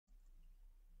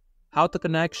how to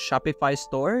connect Shopify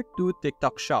store to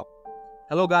TikTok Shop.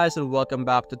 Hello guys and welcome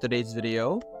back to today's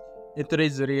video. In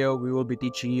today's video, we will be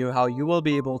teaching you how you will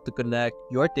be able to connect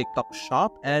your TikTok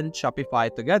Shop and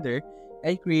Shopify together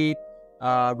and create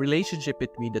a relationship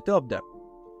between the two of them.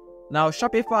 Now,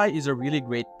 Shopify is a really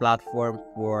great platform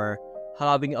for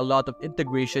having a lot of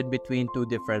integration between two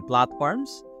different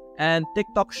platforms, and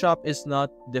TikTok Shop is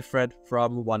not different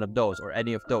from one of those or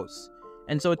any of those.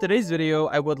 And so in today's video,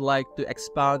 I would like to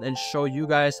expound and show you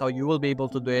guys how you will be able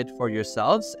to do it for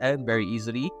yourselves and very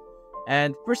easily.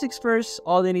 And first things first,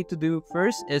 all you need to do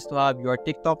first is to have your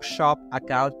TikTok Shop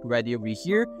account ready over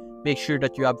here. Make sure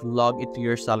that you have logged into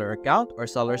your seller account or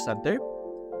seller center.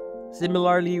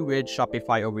 Similarly with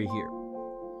Shopify over here.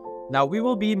 Now we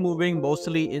will be moving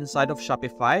mostly inside of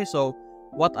Shopify. So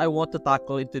what I want to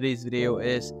tackle in today's video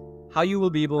is how you will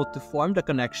be able to form the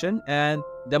connection and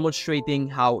demonstrating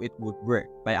how it would work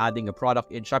by adding a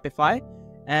product in Shopify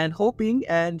and hoping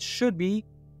and should be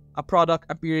a product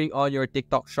appearing on your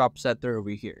TikTok Shop center over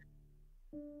here.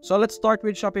 So let's start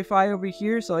with Shopify over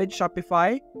here. So in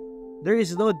Shopify, there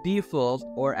is no default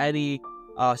or any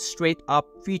straight up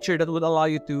feature that would allow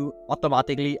you to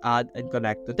automatically add and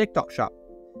connect to TikTok Shop.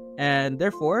 And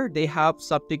therefore, they have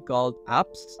something called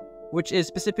apps, which is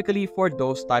specifically for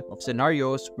those type of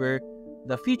scenarios where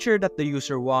the feature that the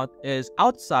user wants is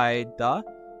outside the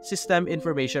system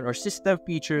information or system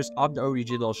features of the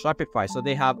original Shopify. So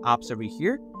they have apps over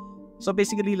here. So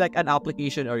basically like an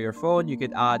application or your phone, you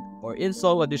can add or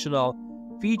install additional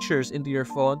features into your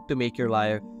phone to make your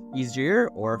life easier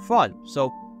or fun.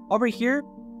 So over here,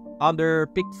 under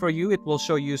Pick For You, it will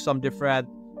show you some different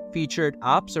featured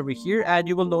apps over here, and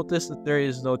you will notice that there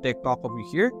is no TikTok over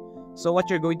here. So what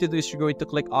you're going to do is you're going to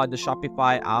click on the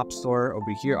Shopify App Store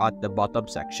over here at the bottom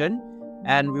section,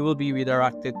 and we will be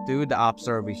redirected to the App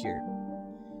Store over here.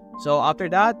 So after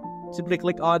that, simply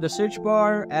click on the search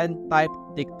bar and type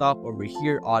TikTok over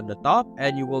here on the top,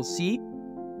 and you will see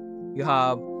you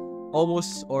have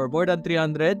almost or more than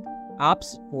 300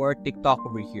 apps for TikTok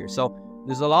over here. So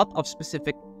there's a lot of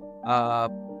specific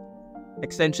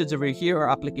extensions over here or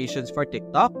applications for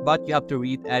TikTok, but you have to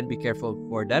read and be careful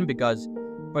for them because,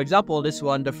 for example, this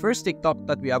one, the first TikTok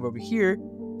that we have over here,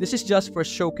 this is just for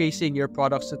showcasing your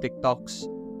products to TikTok's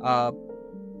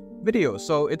video.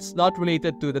 So it's not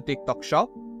related to the TikTok Shop.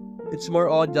 It's more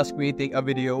on just creating a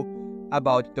video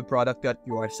about the product that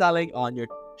you are selling on your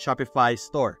Shopify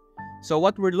store. So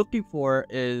what we're looking for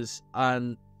is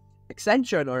an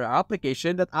extension or an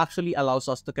application that actually allows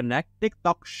us to connect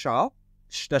TikTok Shop,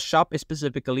 the shop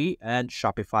specifically, and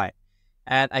Shopify.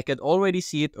 And I can already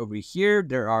see it over here.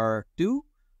 There are two.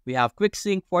 We have Quick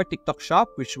Sync for TikTok Shop,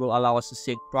 which will allow us to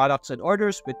sync products and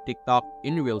orders with TikTok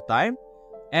in real time.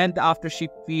 And the After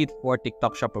Ship feed for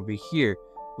TikTok Shop over here,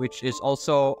 which is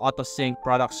also auto sync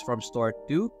products from store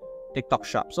to TikTok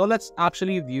Shop. So let's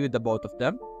actually view the both of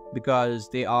them because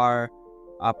they are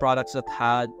products that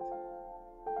had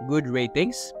good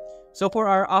ratings. So for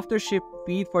our After Ship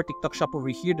feed for TikTok Shop over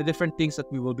here, the different things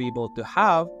that we will be able to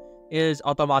have is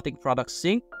automatic product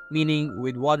sync, meaning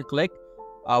with one click,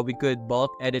 we could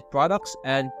bulk edit products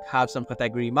and have some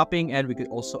category mapping, and we could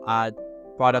also add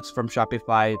products from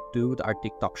Shopify to our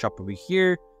TikTok Shop over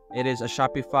here. It is a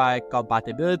Shopify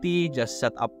compatibility. Just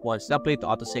set up one template to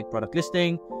auto-sync product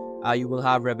listing. You will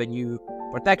have revenue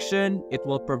protection. It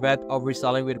will prevent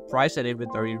overselling with price and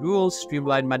inventory rules,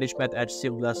 streamline management, and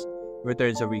seamless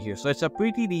returns over here. So it's a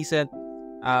pretty decent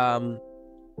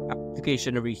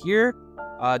application over here.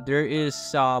 There is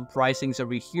some pricings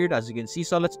over here as you can see.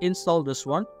 So let's install this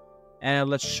one and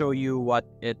let's show you what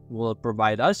it will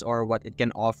provide us or what it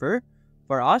can offer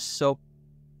for us. So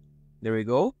there we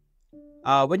go.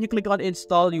 When you click on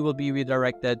install, you will be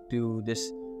redirected to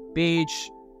this page,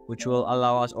 which will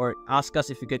allow us or ask us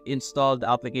if you could install the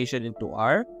application into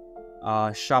our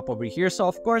shop over here. So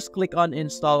of course, click on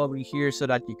install over here so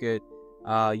that you could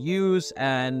use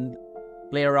and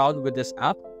play around with this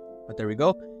app. But there we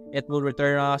go. It will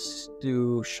return us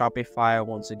to Shopify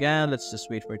once again. Let's just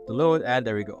wait for it to load, and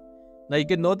there we go. Now you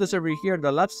can notice over here on the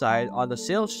left side on the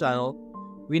sales channel,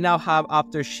 we now have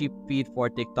After Ship feed for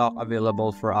TikTok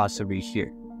available for us over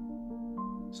here.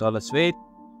 So let's wait,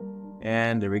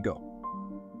 and there we go.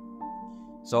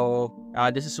 So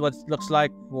this is what it looks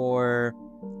like for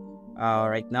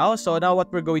right now. So now what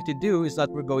we're going to do is that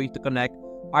we're going to connect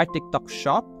our TikTok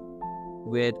Shop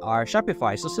with our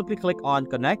Shopify. So simply click on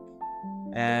connect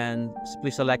and simply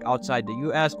select outside the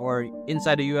US or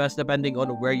inside the US depending on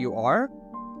where you are,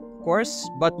 of course,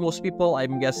 but most people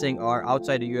I'm guessing are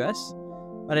outside the US.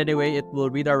 But anyway, it will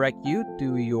redirect you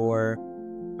to your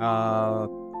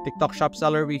TikTok Shop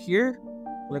seller over here.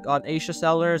 Click on Asia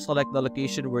seller, select the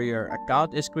location where your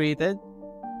account is created.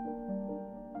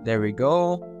 There we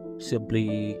go.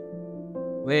 Simply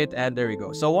wait, and there we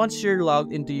go. So once you're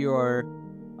logged into your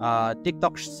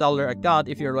TikTok seller account,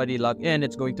 if you're already logged in,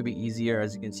 it's going to be easier,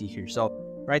 as you can see here. So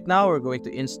right now we're going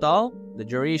to install the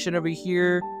duration over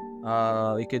here.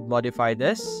 You could modify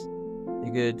this.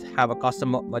 You could have a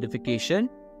custom modification,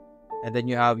 and then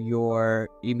you have your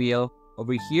email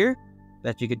over here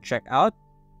that you can check out.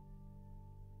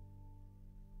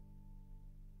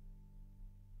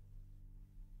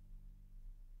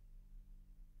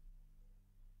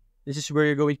 This is where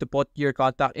you're going to put your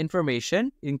contact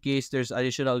information in case there's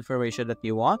additional information that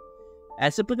you want.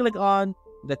 And simply click on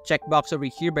the checkbox over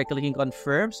here by clicking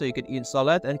confirm, so you can install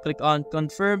it, and click on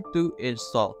confirm to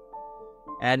install.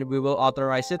 And we will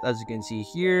authorize it, as you can see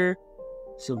here.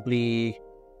 Simply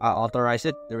authorize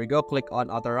it. There we go. Click on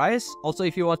authorize. Also,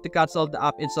 if you want to cancel the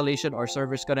app installation or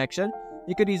service connection,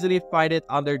 you could easily find it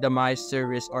under the My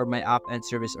Service or My App and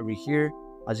Service over here,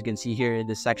 as you can see here in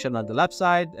this section on the left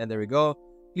side. And there we go.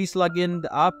 Please log in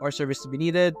the app or service to be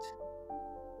needed.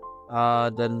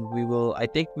 Then I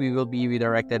think we will be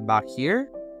redirected back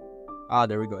here.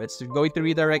 There we go. It's going to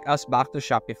redirect us back to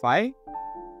Shopify.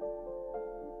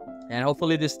 And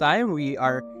hopefully this time we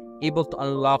are able to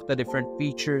unlock the different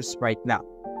features right now.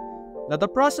 Now the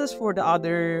process for the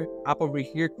other app over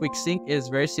here, Quick Sync, is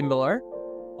very similar.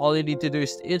 All you need to do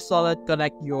is to install it,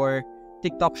 connect your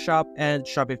TikTok shop and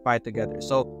Shopify together.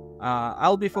 So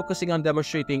I'll be focusing on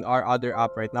demonstrating our other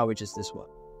app right now, which is this one.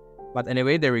 But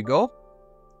anyway, there we go.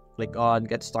 Click on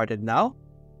get started now.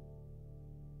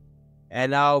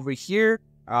 And now over here,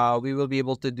 we will be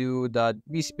able to do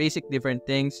these basic different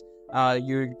things.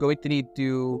 You're going to need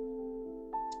to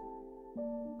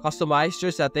customize your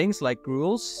settings, like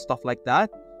rules, stuff like that.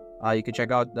 You can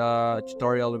check out the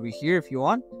tutorial over here if you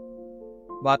want.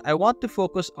 But I want to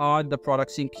focus on the product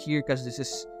sync here because this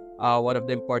is one of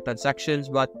the important sections.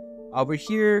 But over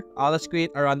here, let's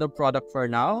create a random product for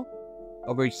now.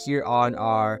 Over here on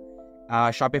our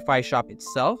Shopify shop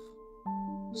itself.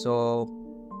 So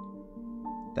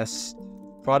test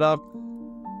product,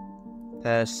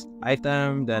 test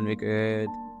item, then we could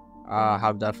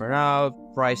have that for now.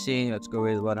 Pricing, let's go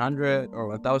with 100 or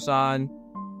 1000.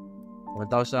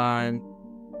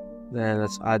 Then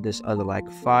let's add this other like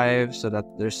 5 so that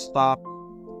there's stock.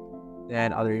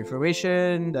 Then other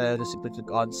information, then simply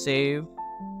click on save.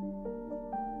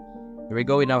 Here we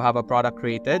go, we now have a product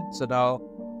created. So now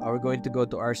we're going to go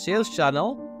to our sales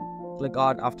channel, click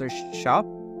on after shop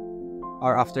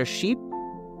or after sheep.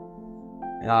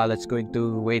 Let's going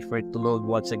to wait for it to load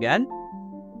once again.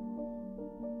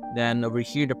 Then over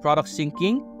here, the product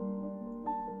syncing,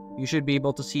 you should be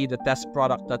able to see the test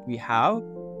product that we have.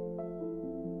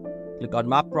 Click on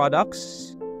map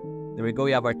products. There we go,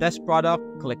 we have our test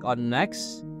product. Click on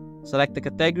next, select the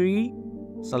category,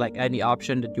 select any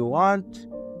option that you want.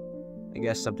 I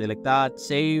guess something like that,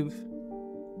 save.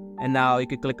 And now you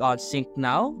can click on sync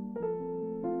now,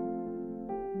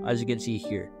 as you can see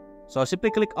here. So simply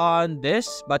click on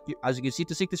this, but as you can see,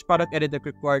 to sync this product, edit the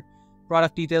required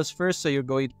product details first. So you're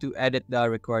going to edit the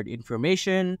required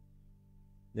information.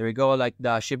 There we go, like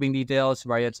the shipping details,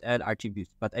 variants, and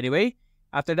attributes. But anyway,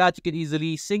 after that, you can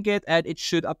easily sync it and it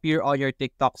should appear on your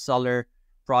TikTok seller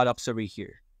products over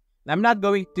here. Now, I'm not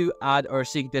going to add or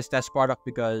sync this test product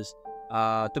because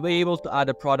to be able to add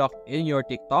a product in your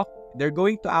TikTok, they're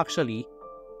going to actually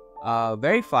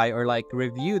verify or like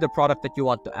review the product that you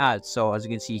want to add. So as you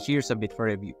can see here, submit for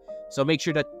review. So make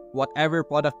sure that whatever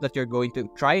product that you're going to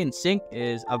try and sync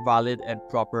is a valid and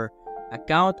proper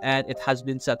account and it has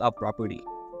been set up properly.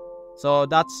 So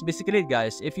that's basically it,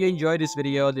 guys. If you enjoyed this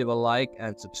video, leave a like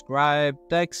and subscribe.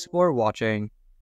 Thanks for watching.